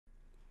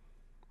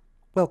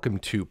Welcome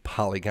to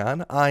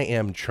Polygon. I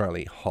am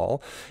Charlie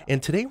Hall,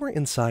 and today we're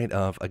inside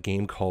of a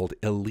game called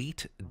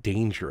Elite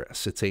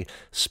Dangerous. It's a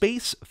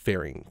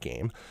space-faring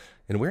game,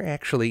 and we're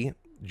actually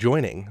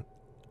joining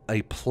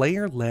a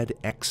player-led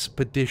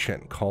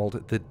expedition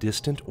called the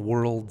Distant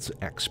Worlds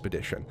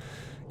Expedition.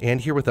 And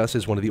here with us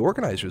is one of the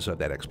organizers of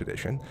that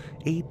expedition,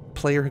 a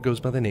player who goes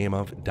by the name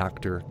of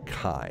Dr.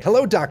 Kaii.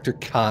 Hello, Dr.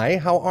 Kaii.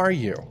 How are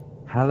you?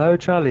 Hello,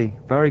 Charlie.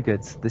 Very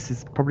good. This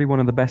is probably one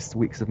of the best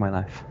weeks of my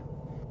life.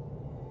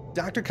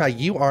 Dr. Kaii,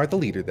 you are the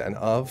leader then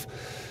of,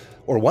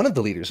 or one of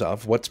the leaders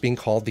of, what's being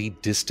called the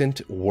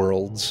Distant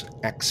Worlds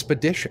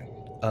Expedition.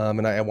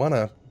 And I want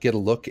to get a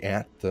look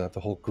at the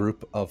whole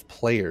group of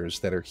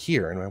players that are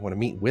here, and I want to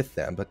meet with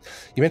them. But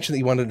you mentioned that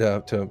you wanted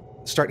to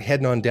start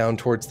heading on down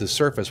towards the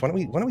surface. Why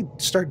don't we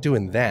start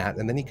doing that,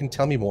 and then you can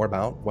tell me more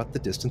about what the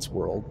Distant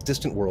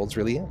Worlds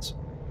really is.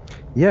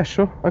 Yeah,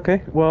 sure.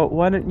 Okay. Well,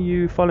 why don't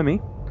you follow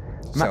me?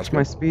 Match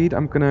my speed.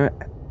 I'm going to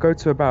go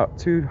to about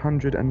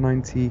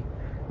 290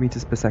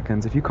 meters per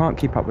second. If you can't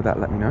keep up with that,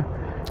 let me know.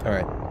 All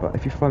right. But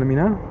if you follow me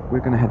now, we're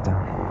going to head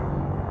down.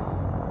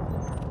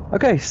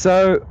 Okay,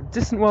 so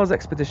Distant Worlds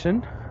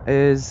Expedition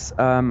is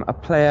a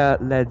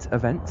player-led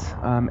event.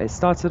 It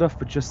started off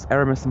with just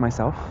Aramis and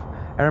myself.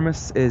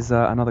 Aramis is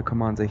another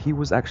commander. He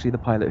was actually the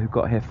pilot who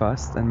got here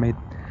first and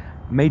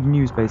made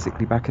news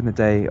basically back in the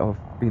day of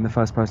being the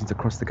first person to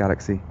cross the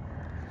galaxy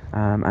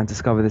and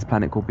discover this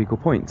planet called Beagle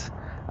Point.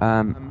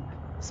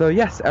 So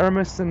yes,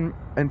 Aramis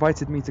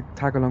invited me to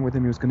tag along with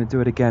him. He was going to do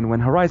it again when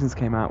Horizons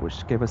came out,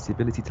 which gave us the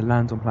ability to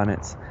land on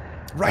planets.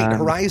 Right,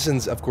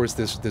 Horizons, of course,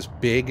 this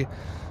big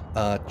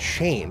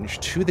change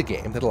to the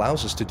game that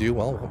allows us to do,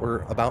 well, what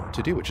we're about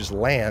to do, which is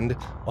land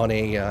on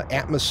a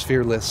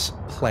atmosphereless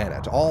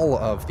planet. All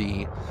of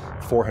the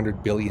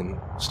 400 billion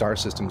star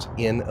systems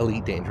in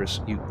Elite Dangerous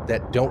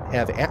that don't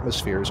have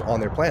atmospheres on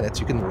their planets,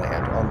 you can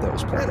land on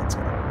those planets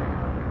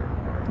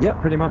now. Yeah,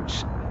 pretty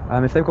much.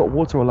 If they've got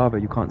water or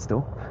lava, you can't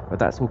still, but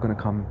that's all going to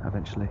come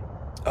eventually.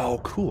 Oh,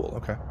 cool.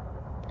 Okay.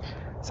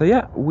 So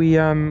yeah, we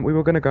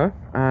were going to go,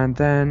 and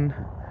then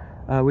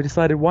we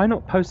decided why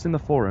not post in the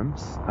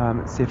forums,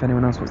 see if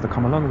anyone else wants to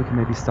come along. We can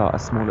maybe start a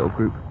small little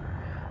group,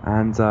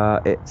 and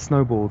it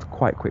snowballed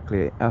quite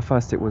quickly.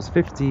 First it was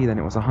 50, then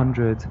it was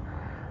 100,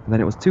 and then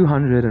it was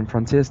 200, and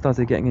Frontier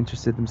started getting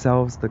interested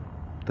themselves, the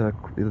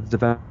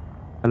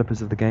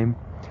developers of the game,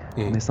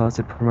 and they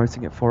started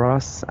promoting it for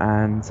us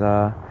and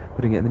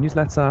putting it in the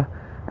newsletter.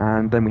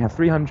 And then we had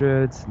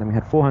 300, then we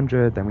had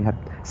 400, then we had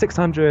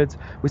 600.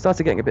 We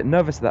started getting a bit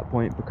nervous at that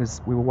point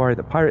because we were worried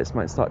that pirates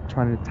might start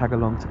trying to tag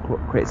along to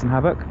create some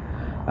havoc.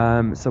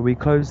 So we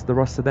closed the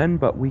roster then,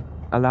 but we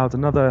allowed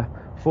another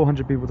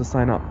 400 people to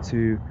sign up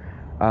to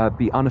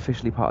be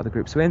unofficially part of the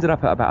group. So we ended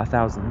up at about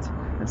 1,000.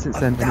 And since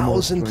then,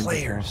 1,000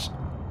 players.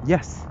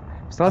 Yes,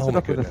 we started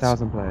off with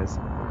 1,000 players.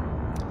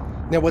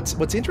 Now,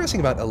 what's interesting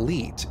about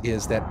Elite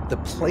is that the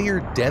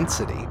player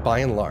density, by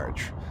and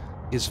large,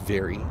 is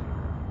very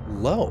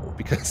low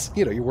because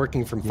you're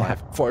working from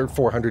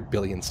 400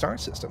 billion star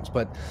systems.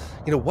 But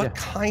what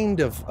kind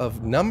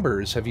of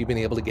numbers have you been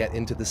able to get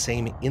into the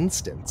same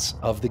instance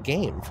of the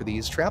game for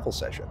these travel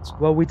sessions?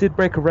 Well, we did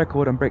break a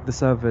record and break the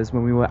servers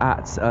when we were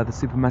at the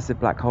supermassive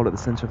black hole at the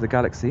center of the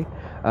galaxy.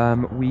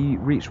 We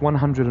reached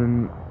 100,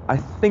 and I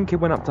think it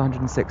went up to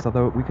 106,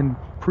 although we can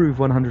prove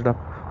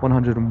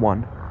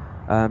 101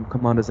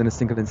 commanders in a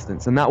single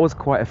instance, and that was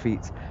quite a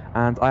feat.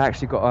 And I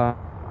actually got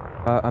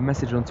a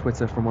message on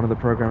Twitter from one of the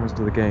programmers of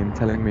the game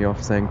telling me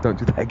off, saying don't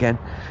do that again,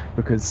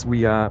 because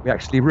we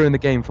actually ruined the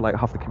game for like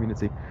half the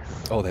community.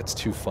 Oh, that's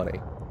too funny.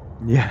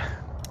 Yeah,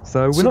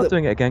 so we're not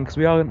doing it again because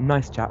we are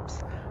nice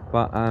chaps,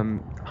 but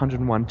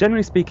 101.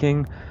 Generally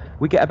speaking,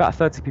 we get about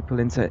 30 people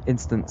into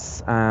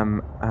instance,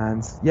 and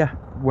yeah,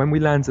 when we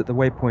land at the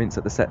waypoints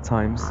at the set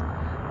times,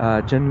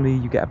 generally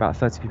you get about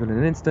 30 people in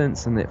an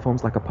instance, and it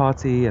forms like a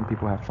party, and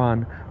people have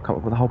fun, come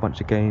up with a whole bunch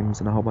of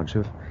games and a whole bunch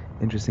of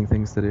interesting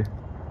things to do.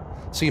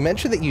 So you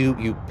mentioned that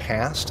you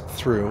passed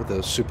through the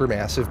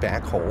supermassive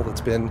black hole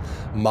that's been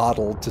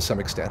modeled to some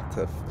extent.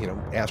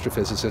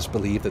 Astrophysicists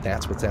believe that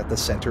that's what's at the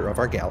center of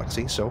our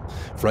galaxy. So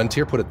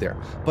Frontier put it there.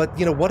 But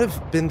what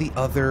have been the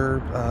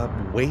other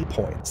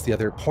waypoints, the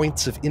other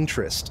points of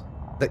interest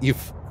that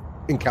you've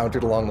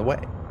encountered along the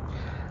way?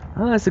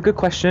 That's a good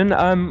question.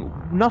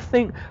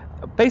 Nothing.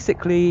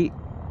 Basically,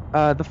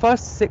 the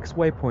first 6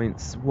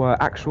 waypoints were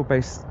actual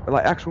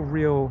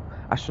real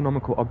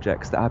astronomical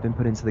objects that have been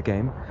put into the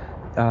game.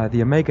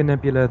 The Omega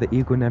Nebula, the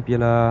Eagle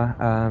Nebula,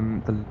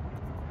 the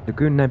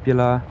Lagoon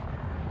Nebula,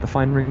 the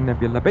Fine Ring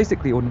Nebula,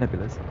 basically all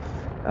nebulas.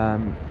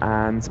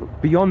 And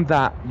beyond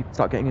that, you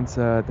start getting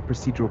into the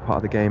procedural part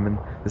of the game, and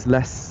there's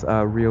less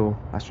real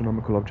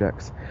astronomical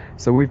objects.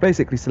 So we've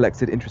basically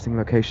selected interesting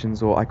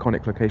locations or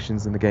iconic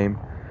locations in the game.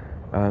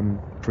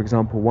 For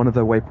example, one of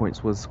the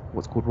waypoints was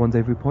what's called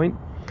Rendezvous Point.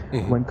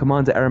 When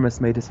Commander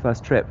Aramis made his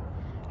first trip,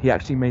 he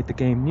actually made the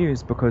game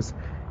news because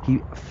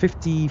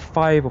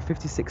 55 or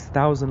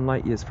 56,000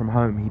 light years from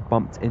home, he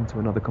bumped into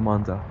another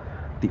commander.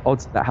 The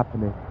odds of that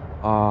happening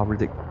are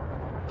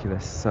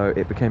ridiculous. So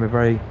it became a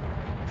very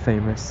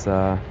famous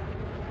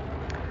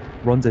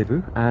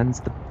rendezvous, and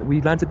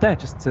we landed there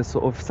just to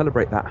sort of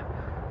celebrate that.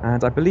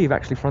 And I believe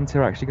actually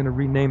Frontier are actually going to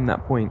rename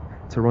that point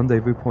to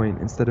Rendezvous Point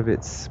instead of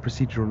its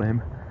procedural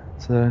name.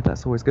 So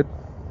that's always good.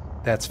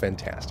 That's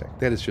fantastic.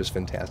 That is just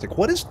fantastic.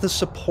 What has the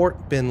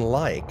support been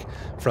like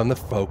from the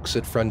folks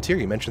at Frontier?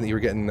 You mentioned that you were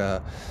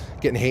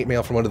getting hate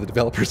mail from one of the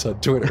developers on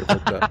Twitter.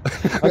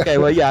 But, Okay,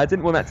 well, yeah, I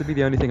didn't want that to be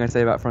the only thing I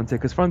say about Frontier,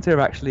 because Frontier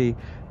have actually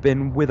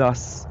been with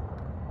us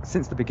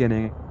since the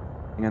beginning,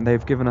 and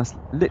they've given us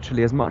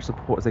literally as much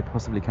support as they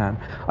possibly can.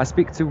 I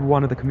speak to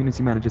one of the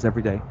community managers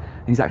every day,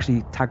 and he's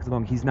actually tagged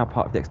along. He's now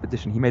part of the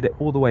expedition. He made it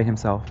all the way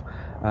himself,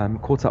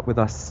 caught up with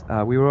us.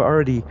 We were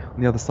already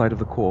on the other side of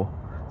the core,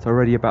 so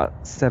already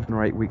about 7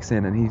 or 8 weeks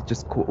in, and he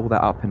just caught all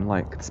that up in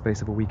like the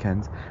space of a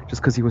weekend,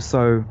 just because he was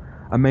so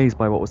amazed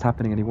by what was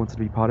happening and he wanted to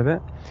be part of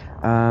it.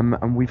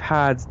 And we've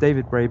had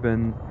David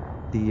Braben,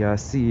 the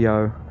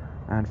CEO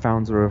and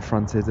founder of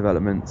Frontier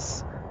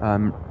Developments,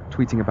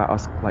 tweeting about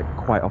us like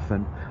quite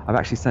often. I've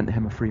actually sent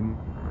him a free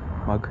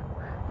mug,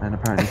 and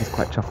apparently he's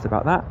quite chuffed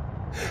about that.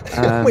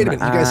 Wait a minute, you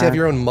guys have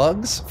your own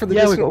mugs for the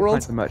yeah, Distant we've got all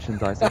Worlds? kinds of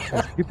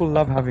merchandise. People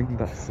love having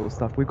that sort of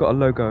stuff. We've got a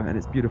logo and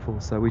it's beautiful,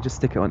 so we just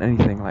stick it on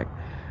anything, like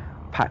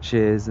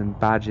patches and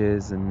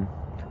badges and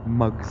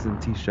mugs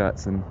and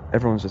t-shirts, and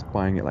everyone's just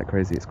buying it like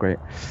crazy. It's great.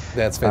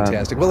 That's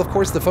fantastic. Well, of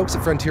course, the folks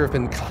at Frontier have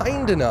been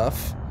kind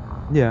enough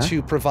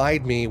to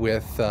provide me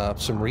with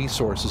some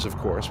resources, of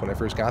course, when I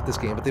first got this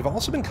game, but they've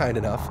also been kind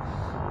enough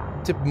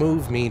to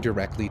move me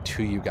directly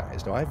to you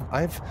guys. Now,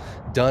 I've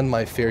done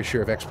my fair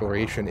share of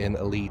exploration in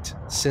Elite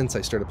since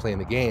I started playing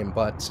the game,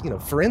 but, you know,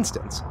 for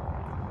instance,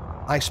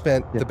 I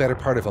spent the better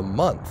part of a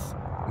month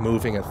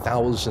moving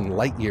 1,000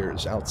 light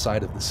years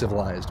outside of the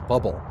civilized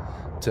bubble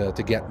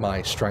to get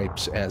my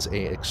stripes as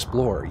a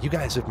explorer. You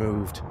guys have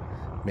moved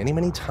many,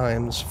 many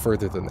times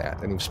further than that,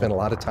 and you've spent a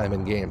lot of time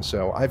in game,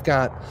 so I've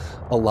got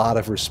a lot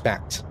of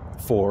respect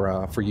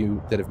for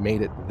you that have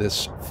made it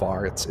this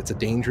far. It's a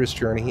dangerous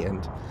journey,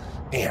 and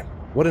man,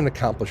 what an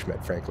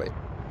accomplishment, frankly.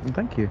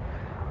 Thank you.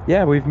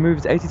 Yeah, we've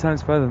moved 80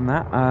 times further than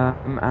that,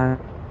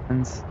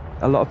 and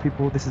a lot of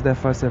people, this is their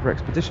first ever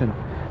expedition.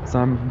 So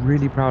I'm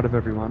really proud of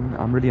everyone.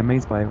 I'm really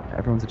amazed by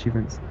everyone's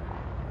achievements.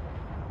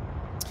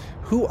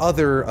 Who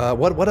other,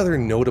 what other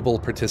notable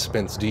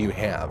participants do you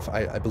have?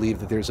 I believe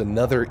that there's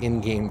another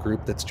in-game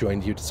group that's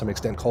joined you to some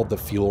extent called the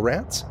Fuel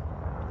Rats.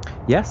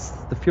 Yes,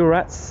 the Fuel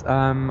Rats.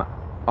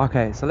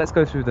 Okay, so let's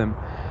go through them.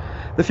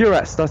 The Fuel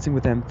Rats, starting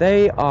with them,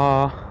 they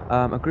are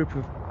a group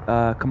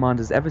of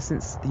commanders. Ever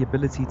since the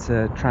ability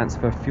to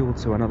transfer fuel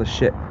to another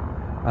ship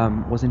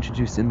was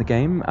introduced in the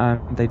game,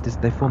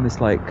 they form this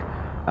like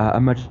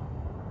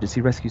emergency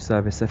rescue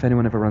service. So if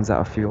anyone ever runs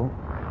out of fuel,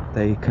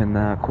 they can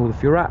call the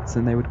Fuel Rats,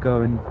 and they would go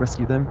and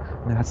rescue them.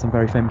 And they had some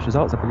very famous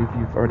results. I believe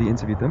you've already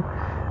interviewed them.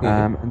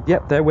 And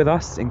yep, they're with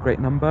us in great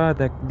number.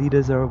 Their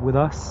leaders are with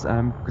us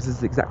because this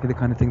is exactly the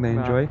kind of thing they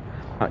enjoy.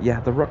 Yeah,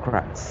 the Rock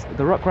Rats.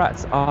 The Rock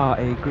Rats are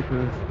a group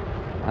of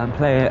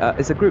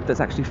it's a group that's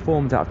actually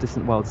formed out of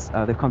Distant Worlds.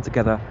 They've come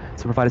together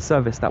to provide a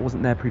service that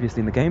wasn't there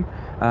previously in the game,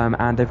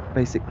 and they've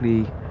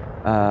basically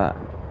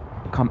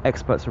become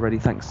experts already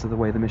thanks to the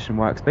way the mission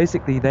works.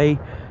 Basically, they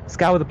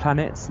scour the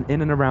planets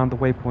in and around the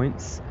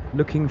waypoints,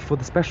 looking for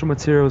the special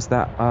materials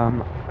that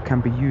can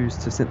be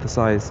used to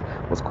synthesize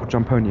what's called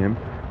jumponium,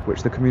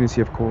 which the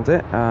community have called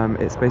it.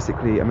 It's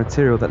basically a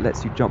material that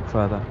lets you jump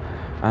further,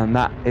 and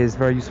that is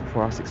very useful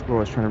for us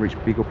explorers trying to reach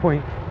Beagle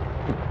Point,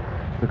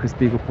 because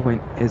Beagle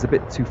Point is a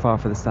bit too far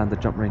for the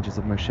standard jump ranges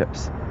of most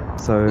ships.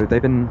 So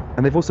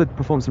they've also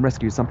performed some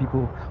rescues. Some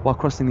people, while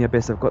crossing the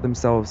abyss, have got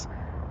themselves,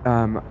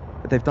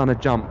 they've done a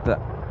jump that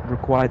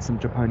required some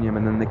jumponium,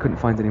 and then they couldn't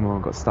find any more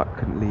and got stuck,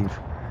 couldn't leave.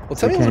 Well,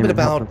 tell me a little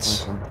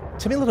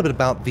bit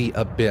about the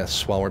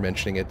abyss while we're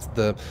mentioning it.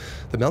 The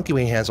Milky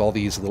Way has all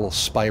these little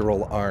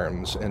spiral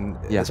arms, and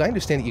as I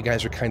understand it, you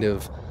guys are kind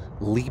of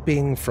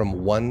leaping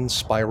from one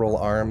spiral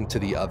arm to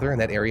the other,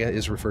 and that area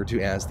is referred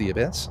to as the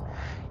abyss?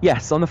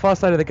 Yes, on the far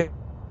side of the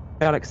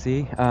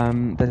galaxy,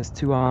 there's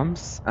 2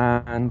 arms,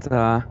 and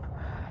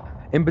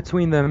in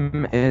between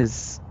them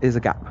is a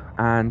gap,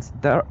 and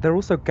there are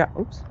also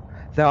gaps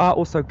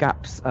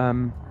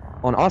on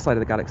our side of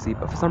the galaxy,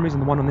 but for some reason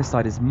the one on this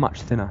side is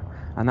much thinner,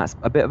 and that's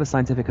a bit of a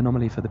scientific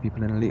anomaly for the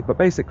people in Elite. But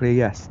basically,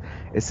 yes,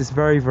 it's this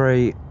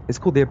it's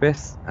called the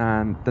Abyss,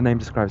 and the name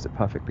describes it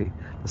perfectly.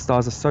 The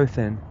stars are so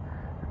thin,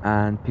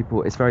 and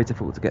it's very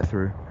difficult to get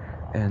through,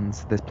 and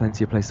there's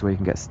plenty of places where you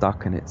can get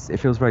stuck, and it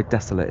feels very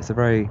desolate. It's a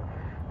very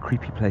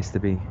creepy place to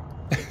be.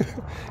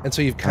 And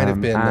so you've kind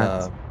of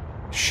been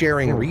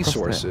sharing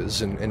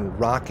resources and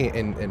rocking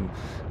and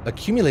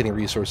accumulating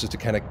resources to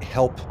kind of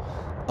help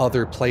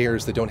other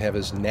players that don't have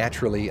as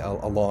naturally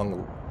a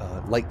long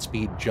light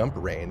speed jump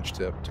range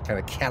to kind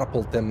of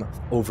catapult them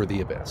over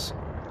the abyss.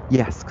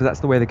 Yes, because that's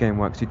the way the game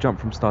works. You jump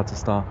from star to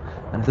star,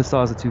 and if the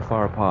stars are too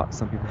far apart,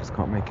 some people just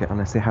can't make it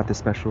unless they have this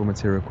special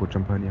material called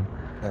jumponium.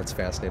 That's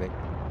fascinating.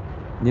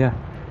 Yeah,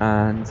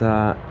 and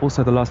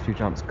also the last few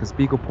jumps, because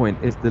Beagle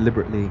Point is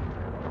deliberately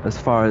as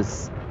far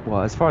as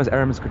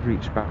Aramis could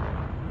reach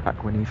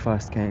back when he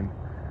first came.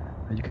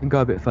 And you can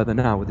go a bit further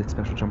now with this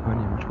special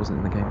jumponium, which wasn't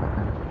in the game back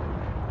then.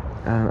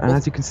 And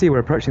as you can see, we're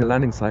approaching the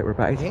landing site. We're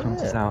about 80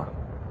 kilometers Yeah. out.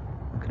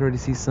 I can already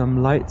see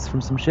some lights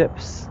from some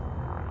ships.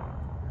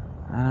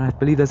 And I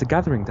believe there's a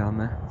gathering down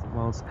there as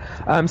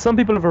well. Some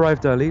people have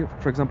arrived early.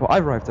 For example,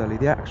 I've arrived early.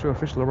 The actual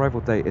official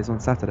arrival date is on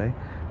Saturday,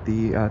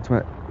 the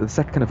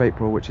 2nd of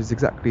April, which is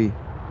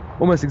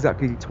almost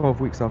exactly 12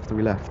 weeks after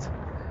we left.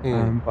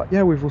 But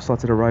yeah, we've all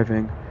started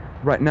arriving.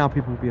 Right now,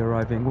 people will be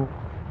arriving.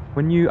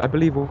 I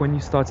believe when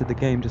you started the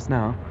game just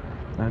now,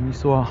 you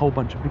saw a whole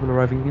bunch of people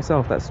arriving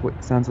yourself. That's what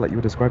it sounds like you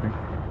were describing.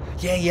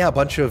 Yeah, a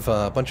bunch of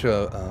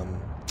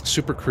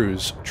Super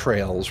Cruise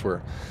trails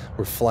were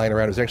flying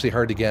around. It was actually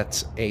hard to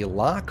get a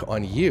lock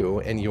on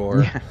you and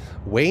your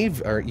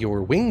wave or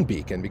your wing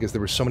beacon because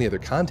there were so many other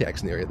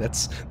contacts in the area.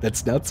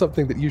 That's not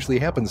something that usually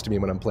happens to me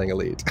when I'm playing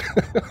Elite.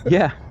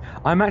 Yeah,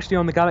 I'm actually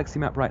on the galaxy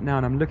map right now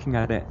and I'm looking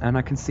at it and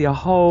I can see a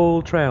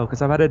whole trail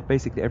because I've added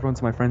basically everyone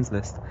to my friends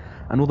list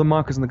and all the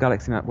markers on the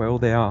galaxy map where all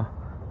they are.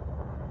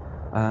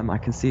 I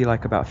can see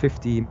like about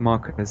 50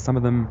 markers, some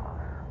of them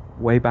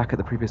way back at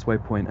the previous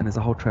waypoint, and there's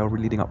a whole trail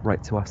leading up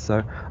right to us.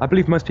 So I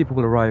believe most people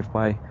will arrive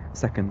by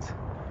 2nd.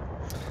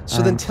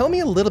 So then tell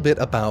me a little bit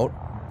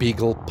about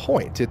Beagle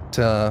Point.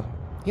 To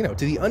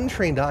the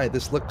untrained eye,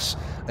 this looks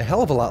a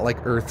hell of a lot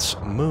like Earth's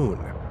moon.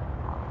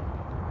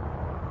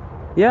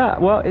 Yeah,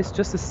 well, it's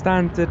just a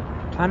standard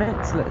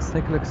planet. So let's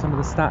take a look at some of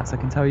the stats. I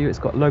can tell you it's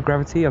got low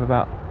gravity of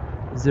about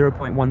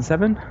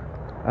 0.17.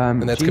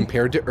 And that's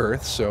compared to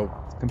Earth, so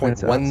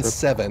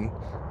 0.17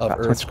 of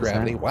Earth's 20%.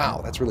 gravity.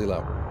 Wow, that's really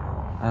low.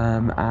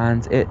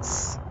 And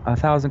it's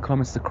 1,000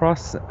 kilometers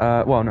across.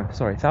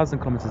 1,000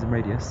 kilometers in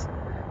radius,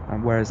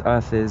 whereas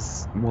Earth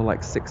is more like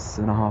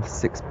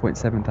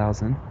 6.7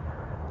 thousand.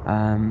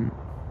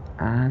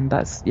 And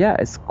that's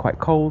it's quite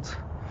cold.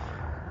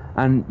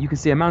 And you can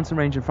see a mountain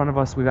range in front of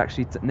us. We've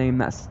actually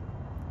named that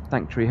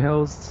Sanctuary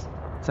Hills.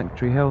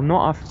 Sanctuary Hill,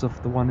 not after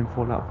the one in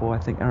Fallout 4. I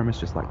think Aramis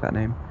just liked that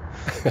name.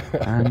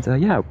 And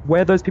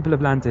where those people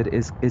have landed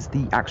is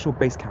the actual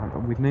base camp,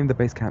 and we've named the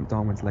base camp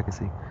Darwin's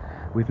Legacy.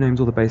 We've named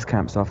all the base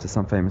camps after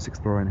some famous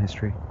explorer in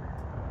history.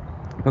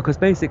 Because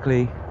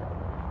basically,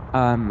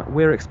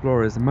 we're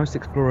explorers, and most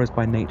explorers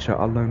by nature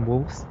are lone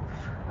wolves.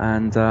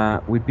 And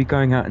we'd be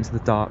going out into the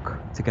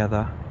dark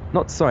together.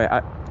 I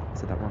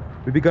said that wrong.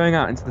 We'd be going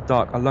out into the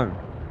dark alone.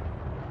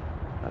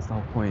 That's the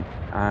whole point.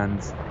 And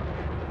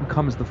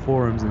comes the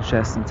forums and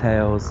share some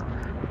tales.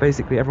 But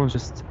basically, everyone's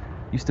just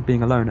used to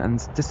being alone. And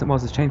Distant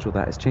Worlds has changed all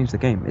that. It's changed the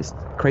game. It's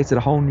created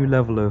a whole new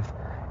level of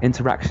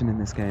interaction in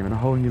this game, and a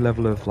whole new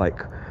level of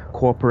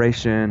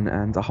cooperation,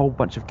 and a whole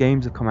bunch of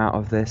games have come out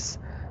of this.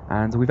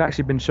 And we've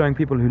actually been showing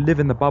people who live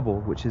in the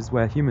bubble, which is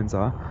where humans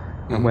are,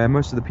 and where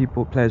most of the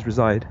players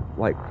reside,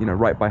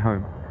 right by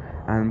home.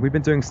 And we've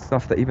been doing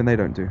stuff that even they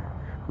don't do.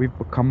 We've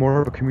become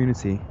more of a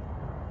community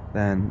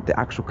than the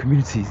actual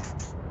communities.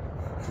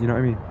 You know what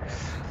I mean?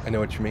 I know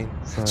what you mean.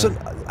 So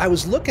I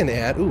was looking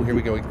at, here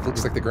we go. It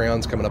looks like the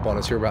ground's coming up on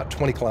us here, about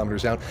 20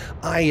 kilometers out.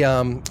 I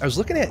was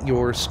looking at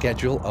your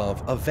schedule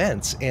of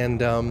events,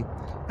 and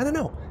I don't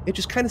know. It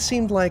just kind of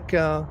seemed like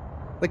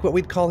what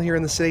we'd call here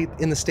in the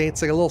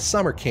States, like a little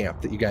summer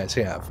camp that you guys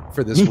have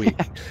for this week.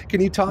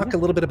 Can you talk a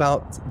little bit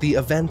about the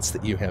events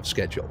that you have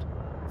scheduled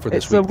for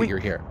this week that you're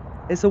here?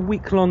 It's a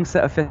week-long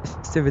set of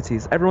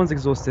festivities. Everyone's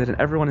exhausted and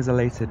everyone is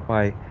elated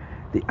by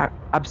the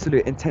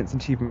absolute intense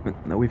achievement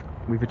that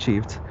we've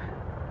achieved.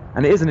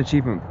 And it is an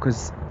achievement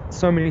because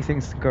so many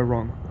things can go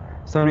wrong.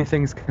 So many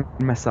things can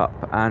mess up,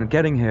 and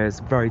getting here is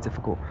very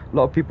difficult. A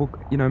lot of people,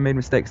 made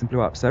mistakes and blew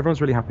up, so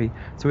everyone's really happy.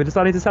 So we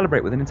decided to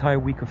celebrate with an entire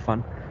week of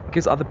fun. It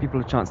gives other people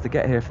a chance to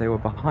get here if they were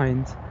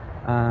behind.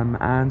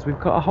 And we've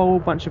got a whole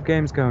bunch of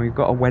games going. We've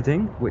got a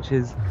wedding, which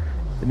is,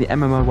 in the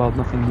MMO world,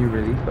 nothing new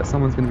really, but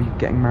someone's going to be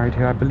getting married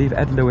here. I believe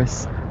Ed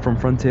Lewis from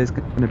Frontier is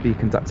going to be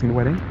conducting the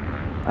wedding.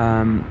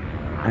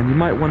 And you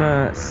might want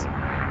to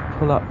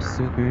pull up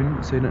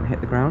soon so you don't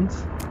hit the ground.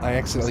 I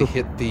accidentally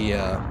hit the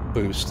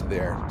boost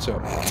there, so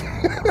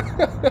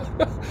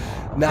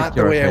not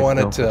the way I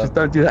wanted to. Just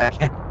don't do that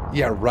again.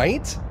 Yeah,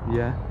 right?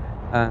 Yeah.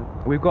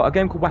 We've got a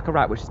game called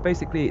Whack-A-Rat, which is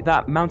basically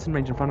that mountain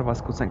range in front of us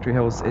called Sanctuary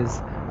Hills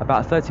is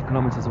about 30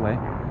 kilometers away.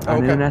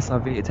 And in an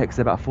SRV, it takes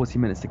about 40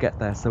 minutes to get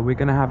there. So we're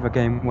going to have a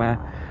game where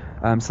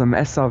some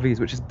SRVs,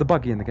 which is the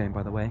buggy in the game,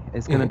 by the way,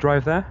 is going to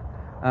drive there.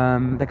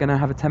 They're going to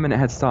have a 10-minute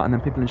head start, and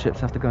then people in ships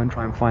have to go and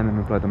try and find them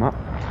and blow them up.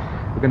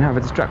 We're going to have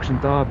a distraction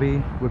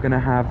derby. We're going to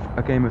have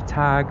a game of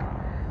tag.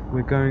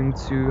 We're going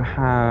to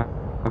have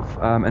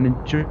an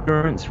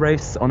endurance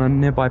race on a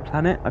nearby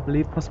planet, I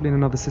believe, possibly in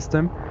another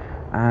system.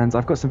 And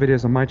I've got some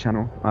videos on my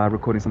channel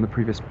recording some of the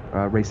previous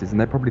races, and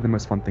they're probably the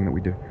most fun thing that we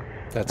do.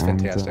 That's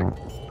fantastic.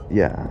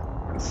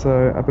 Yeah.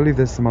 So I believe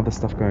there's some other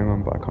stuff going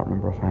on, but I can't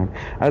remember offhand.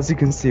 As you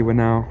can see, we're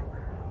now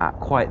at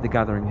quite the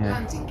gathering here.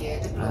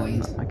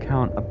 I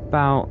count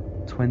about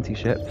 20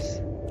 ships.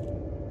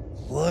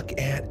 Look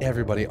at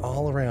everybody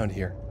all around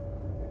here.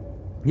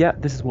 Yeah,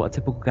 this is what a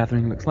typical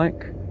gathering looks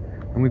like.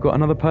 And we've got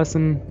another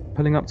person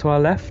pulling up to our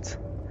left.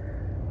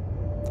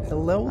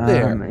 Hello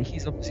there.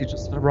 He's obviously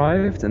just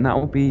arrived, and that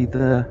will be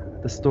the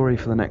story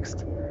for the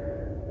next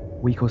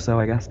week or so,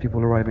 I guess.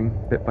 People arriving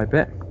bit by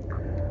bit.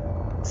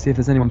 See if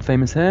there's anyone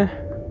famous here.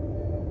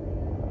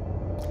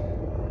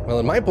 Well,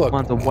 in my book,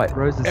 The white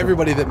roses.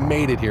 everybody that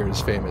made it here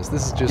is famous.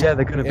 This is just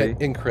they're gonna be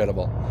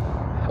incredible.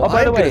 Well,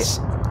 by the way,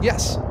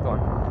 yes. Go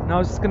on. No, I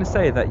was just gonna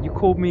say that you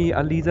called me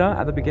a leader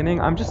at the beginning.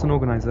 I'm just an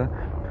organizer.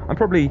 I'm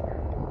probably,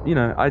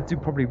 I do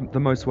probably the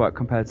most work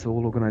compared to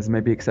all organizers,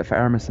 maybe except for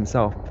Aramis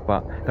himself.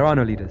 But there are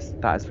no leaders.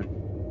 That is for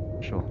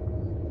sure.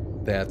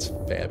 That's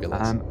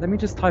fabulous. Let me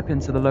just type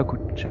into the local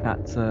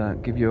chat to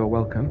give you a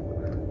welcome,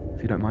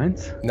 if you don't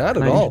mind. Not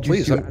at all,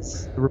 please.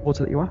 As the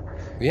reporter that you are.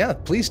 Yeah,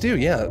 please do.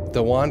 Yeah,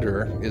 the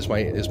Wanderer is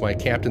my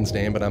captain's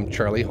name, but I'm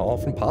Charlie Hall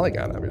from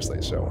Polygon,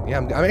 obviously. So yeah,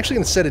 I'm actually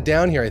going to set it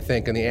down here. I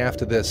think in the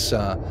aft of this.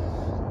 Wow,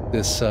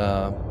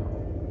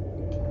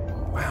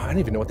 I don't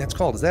even know what that's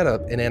called. Is that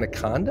an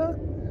anaconda?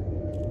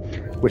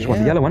 Which one?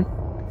 The yellow one?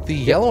 The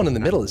yellow one in the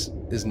middle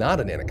is not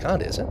an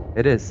anaconda, is it?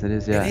 It is. It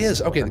is. Yeah. It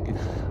is. Okay.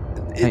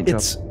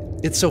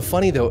 It's so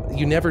funny though.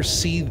 You never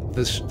see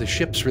the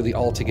ships really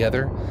all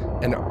together,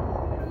 and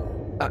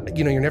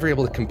you're never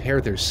able to compare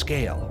their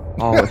scale.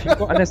 Oh, if you've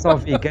got an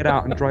SRV, get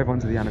out and drive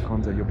onto the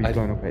anaconda. You'll be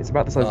blown away. It's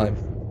about the size of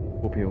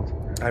torpedoes.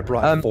 I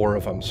brought 4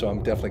 of them, so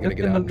I'm definitely going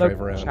to get out and drive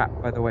around.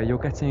 Chat, by the way, you're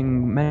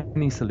getting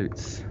many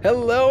salutes.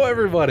 Hello,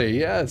 everybody.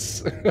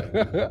 Yes.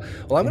 Well,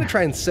 I'm going to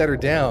try and set her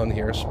down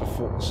here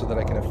so that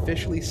I can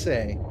officially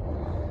say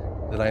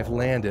that I've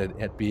landed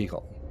at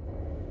Beagle.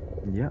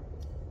 Yep.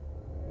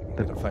 I'm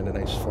going to find a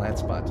nice flat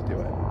spot to do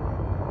it.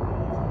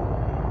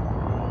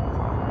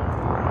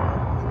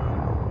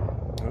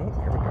 Oh,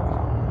 here we go.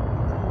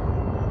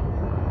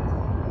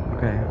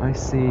 Okay, I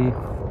see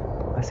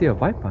a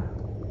Viper.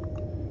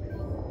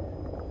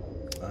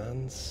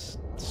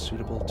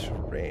 Unsuitable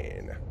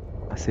terrain.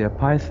 I see a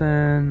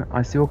Python.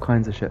 I see all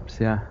kinds of ships,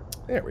 yeah.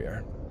 There we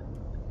are.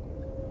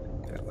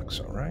 That looks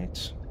all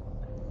right.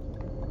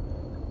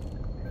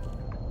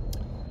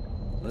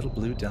 Little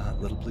blue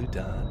dot, little blue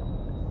dot.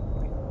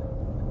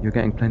 You're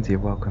getting plenty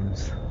of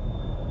welcomes.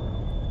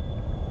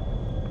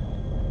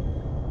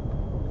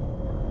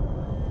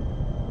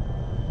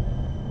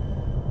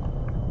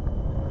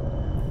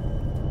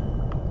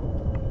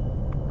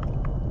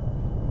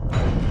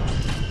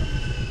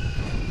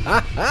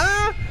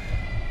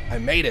 I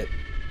made it.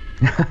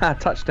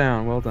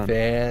 Touchdown, well done.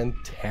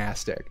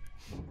 Fantastic.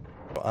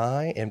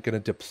 I am going to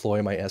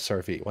deploy my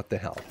SRV. What the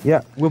hell?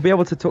 Yeah, we'll be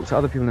able to talk to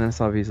other people in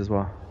SRVs as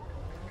well.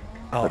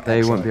 Oh, but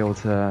they won't be able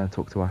to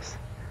talk to us.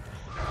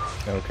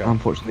 Okay.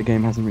 Unfortunately, the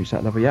game hasn't reached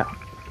that level yet.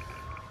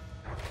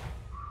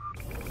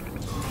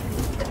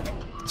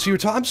 So you were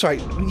I'm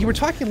sorry, you were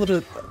talking a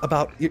little bit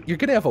about you're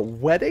going to have a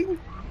wedding?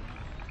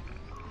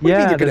 What yeah, do you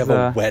mean you're going to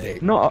have a wedding?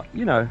 Not,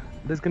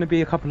 there's going to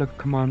be a couple of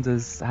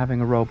commanders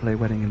having a roleplay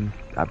wedding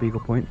at Beagle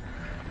Point.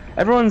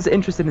 Everyone's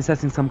interested in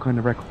setting some kind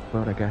of record,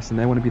 I guess, and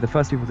they want to be the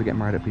first people to get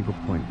married at Beagle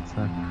Point.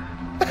 So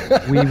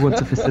we want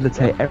to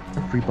facilitate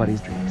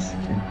everybody's dreams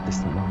in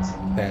distant lands.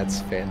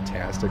 That's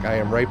fantastic. I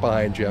am right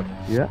behind you.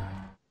 Yeah.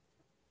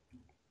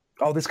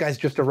 Oh, this guy's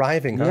just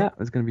arriving, huh? Yeah,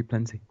 there's going to be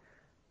plenty.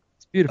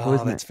 It's beautiful,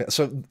 isn't it?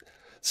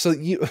 So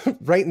you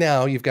right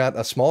now you've got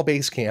a small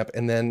base camp,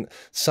 and then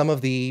some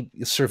of the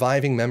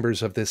surviving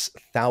members of this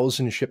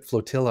 1,000-ship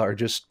flotilla are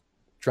just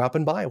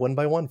dropping by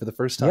one for the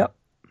first time. Yep.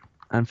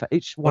 And for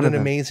each one of them,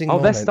 amazing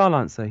moment. there's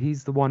Starlancer.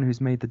 He's the one who's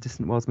made the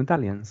Distant Worlds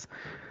medallions.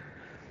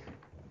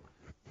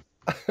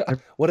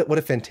 What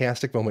a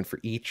fantastic moment for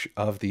each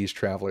of these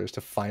travelers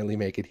to finally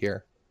make it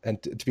here, and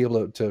to be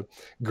able to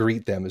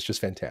greet them is just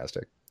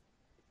fantastic.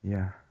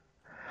 Yeah.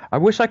 I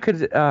wish I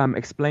could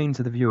explain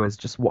to the viewers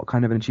just what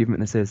kind of an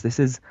achievement this is. This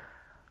is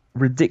a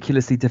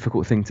ridiculously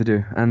difficult thing to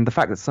do, and the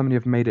fact that so many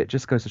have made it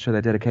just goes to show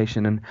their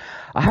dedication. And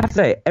I have to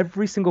say,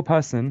 every single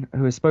person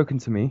who has spoken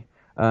to me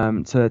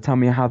to tell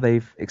me how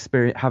they've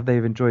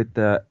enjoyed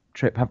the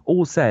trip have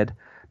all said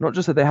not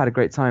just that they had a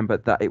great time,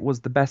 but that it was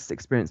the best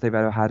experience they've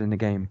ever had in a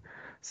game.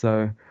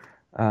 So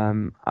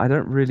I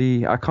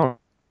can't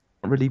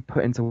really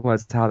put into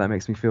words how that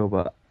makes me feel,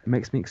 but it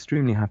makes me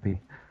extremely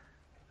happy.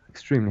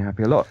 Extremely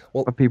happy. A lot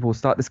of people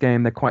start this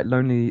game, they're quite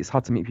lonely, it's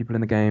hard to meet people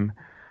in the game,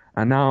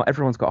 and now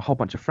everyone's got a whole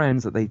bunch of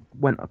friends that they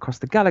went across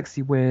the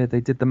galaxy with. They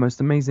did the most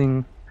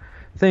amazing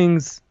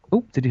things.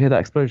 Oh, did you hear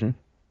that explosion?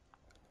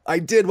 I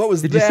did. What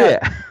was that? Did you see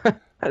it?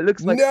 It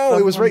looks like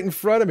it was right in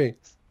front of me.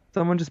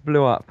 Someone just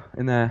blew up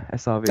in their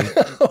SRV.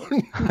 Oh,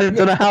 no. I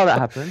don't know how that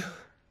happened.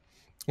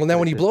 Well, now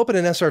when you blow up in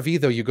an SRV,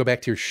 though, you go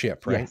back to your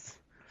ship, right? Yes.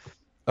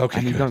 Okay.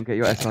 And you don't get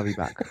your SRV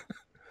back,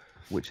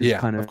 which is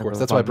kind of course.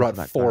 That's why I brought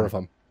 4 of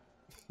them.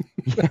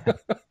 Yeah.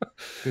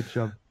 Good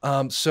job.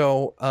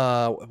 So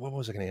what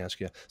was I going to ask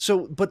you?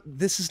 So, but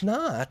this is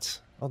not.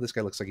 Oh, this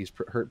guy looks like he's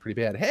hurt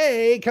pretty bad.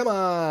 Hey, come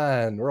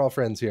on, we're all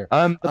friends here.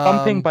 The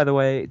bumping, by the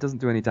way, it doesn't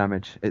do any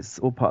damage. It's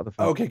all part of the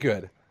fun. Okay,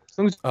 good. As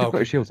long as you've got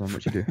your shields on,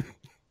 which you do.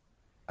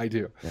 I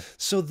do. Yeah.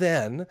 So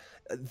then,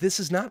 this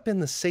has not been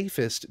the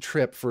safest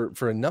trip for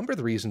a number of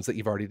the reasons that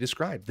you've already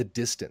described. The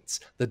distance,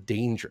 the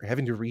danger,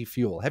 having to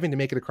refuel, having to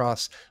make it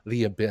across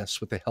the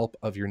abyss with the help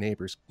of your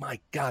neighbors. My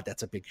God,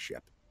 that's a big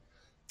ship.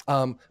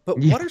 But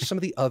what are some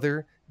of the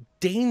other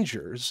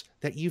dangers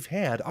that you've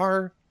had?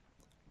 Are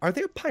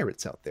there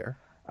pirates out there?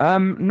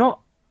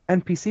 Not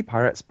NPC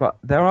pirates, but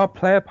there are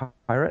player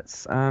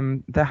pirates.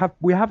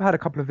 We have had a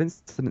couple of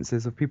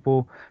incidences of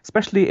people,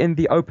 especially in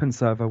the open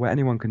server where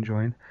anyone can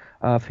join,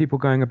 people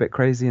going a bit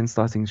crazy and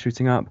starting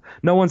shooting up.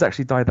 No one's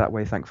actually died that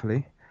way,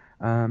 thankfully.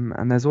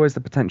 And there's always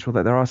the potential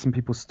that there are some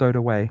people stowed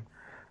away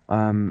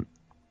um,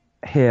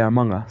 here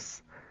among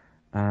us.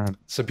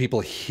 Some people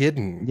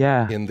hidden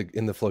Yeah,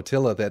 in the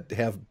flotilla that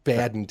have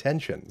bad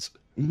intentions.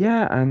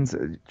 yeah,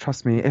 and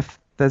trust me, if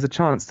there's a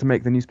chance to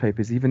make the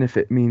newspapers, even if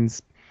it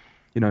means,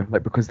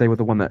 like because they were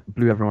the one that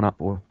blew everyone up,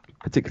 or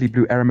particularly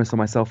blew Aramis or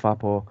myself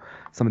up, or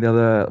some of the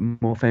other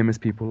more famous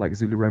people like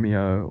Zulu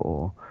Romeo,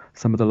 or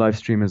some of the live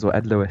streamers, or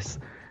Ed Lewis,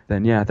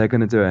 then yeah, they're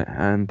going to do it.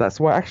 And that's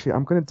why actually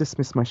I'm going to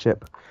dismiss my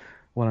ship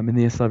while I'm in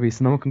the SRV,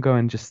 so no one can go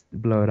and just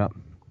blow it up.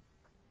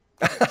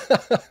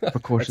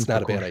 Precautions, That's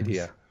not a bad precautions.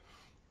 idea.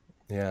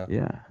 Yeah.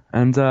 Yeah.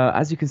 And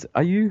as you can,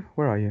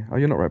 where are you? Oh,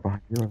 you're not right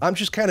behind. You're right. I'm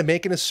just kind of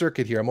making a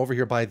circuit here. I'm over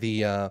here by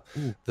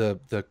Ooh.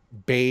 the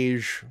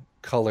beige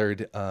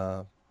colored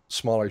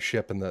smaller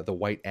ship and the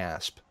white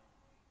asp.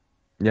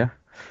 Yeah.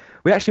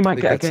 We actually I might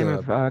think get a that's game a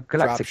of drop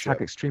Galactic Tag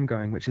ship. Extreme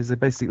going, which is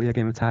basically a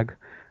game of tag,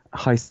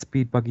 high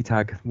speed buggy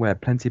tag, where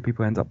plenty of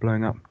people end up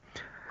blowing up.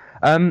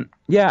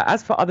 Yeah,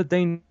 as for other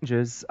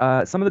dangers,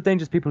 some of the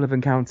dangers people have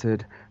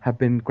encountered have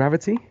been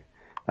gravity,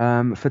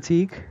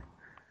 fatigue,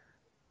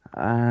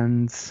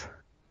 and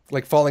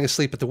Like falling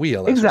asleep at the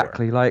wheel, as it were.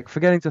 exactly like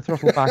forgetting to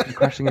throttle back and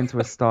crashing into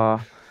a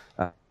star.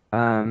 Uh,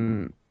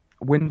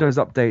 Windows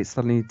updates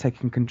suddenly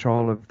taking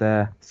control of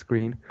their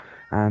screen,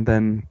 and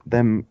then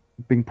them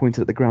being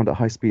pointed at the ground at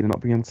high speed and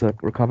not being able to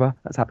recover.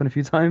 That's happened a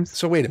few times.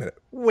 So wait a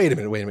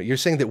minute. You're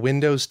saying that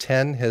Windows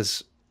 10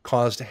 has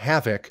caused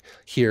havoc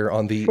here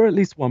on the For at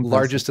least one person,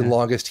 largest and yes.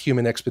 longest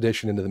human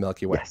expedition into the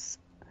Milky Way. Yes.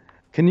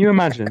 Can you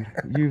imagine?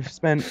 You've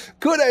spent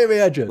Could I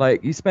imagine?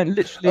 you spent Of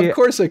literally.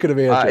 course I could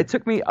imagine. It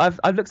took me. I've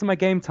looked at my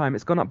game time.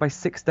 It's gone up by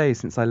 6 days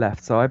since I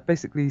left. So I've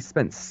basically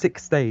spent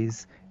 6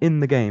 days in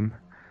the game,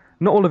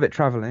 not all of it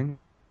traveling,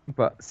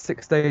 but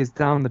 6 days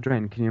down the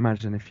drain. Can you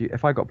imagine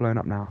if I got blown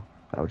up now?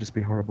 That would just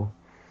be horrible.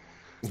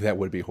 That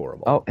would be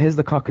horrible. Oh, here's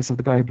the carcass of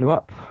the guy who blew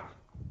up.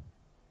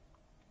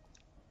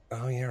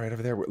 Oh yeah, right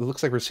over there. It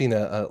looks like we're seeing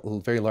a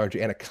very large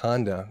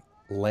anaconda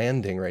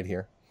landing right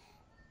here.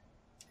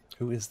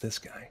 Who is this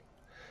guy?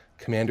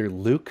 Commander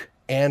Luke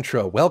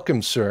Antro.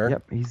 Welcome, sir.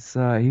 Yep,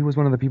 he was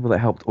one of the people that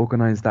helped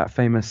organize that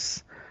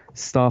famous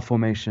star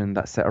formation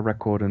that set a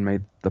record and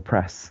made the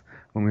press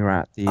when we were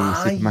at the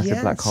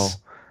supermassive black hole. Yes.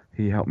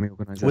 He helped me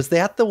organize it. Was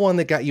that the one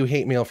that got you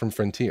hate mail from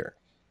Frontier?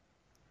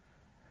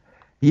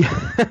 Yeah,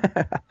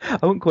 I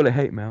wouldn't call it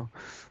hate mail,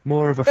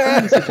 more of a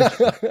friendly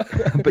suggestion.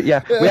 But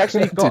yeah, we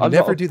actually got a lot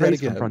never of do that praise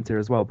from again. Frontier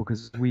as well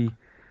because we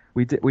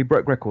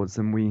broke records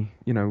and we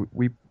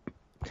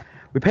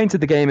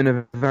painted the game in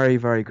a very,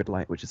 very good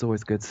light, which is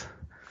always good.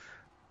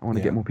 I want to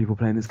Yeah. get more people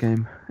playing this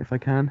game if I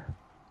can.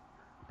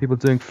 People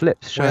doing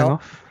flips, showing Well,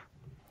 off.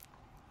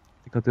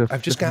 I think I'll do a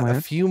I've just flip of got my a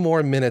own. few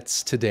more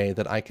minutes today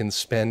that I can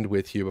spend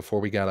with you before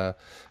we gotta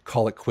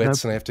call it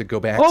quits, No. and I have to go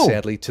back, Oh!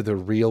 sadly, to the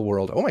real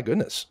world. Oh my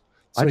goodness.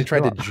 I Somebody just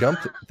tried to blew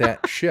up. jump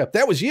that ship.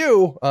 That was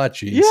you. Ah,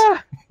 jeez.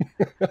 Yeah.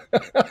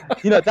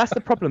 That's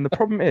the problem. The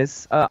problem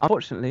is,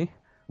 unfortunately,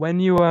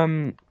 when you're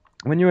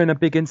in a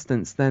big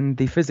instance, then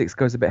the physics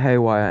goes a bit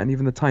haywire, and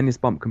even the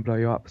tiniest bump can blow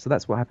you up. So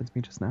that's what happened to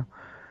me just now.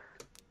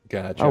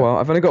 Gotcha. Oh well,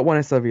 I've only got one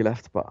SRV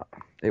left, but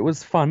it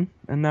was fun,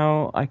 and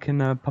now I can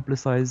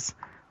publicize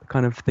the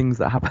kind of things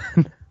that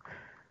happen.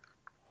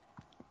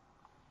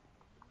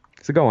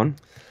 So go on.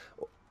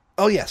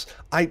 Oh yes,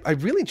 I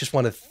really just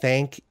want to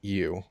thank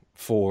you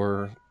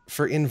for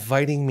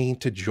inviting me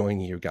to join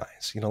you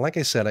guys. Like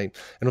I said, I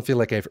don't feel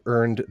like I've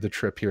earned the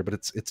trip here, but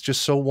it's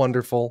just so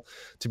wonderful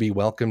to be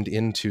welcomed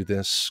into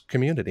this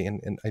community.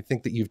 And I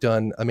think that you've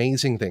done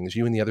amazing things,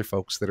 you and the other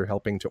folks that are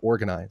helping to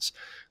organize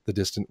the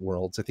Distant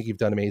Worlds. I think you've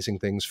done amazing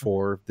things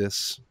for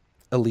this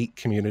elite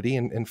community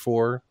and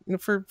for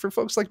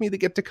folks like me that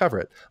get to cover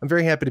it. I'm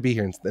very happy to be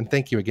here, and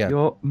thank you again.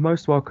 You're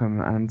most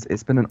welcome, and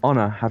it's been an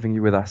honor having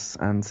you with us.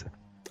 And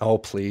Oh,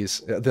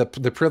 please.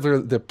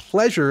 The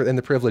pleasure and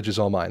the privilege is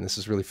all mine. This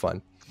is really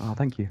fun. oh,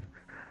 thank you.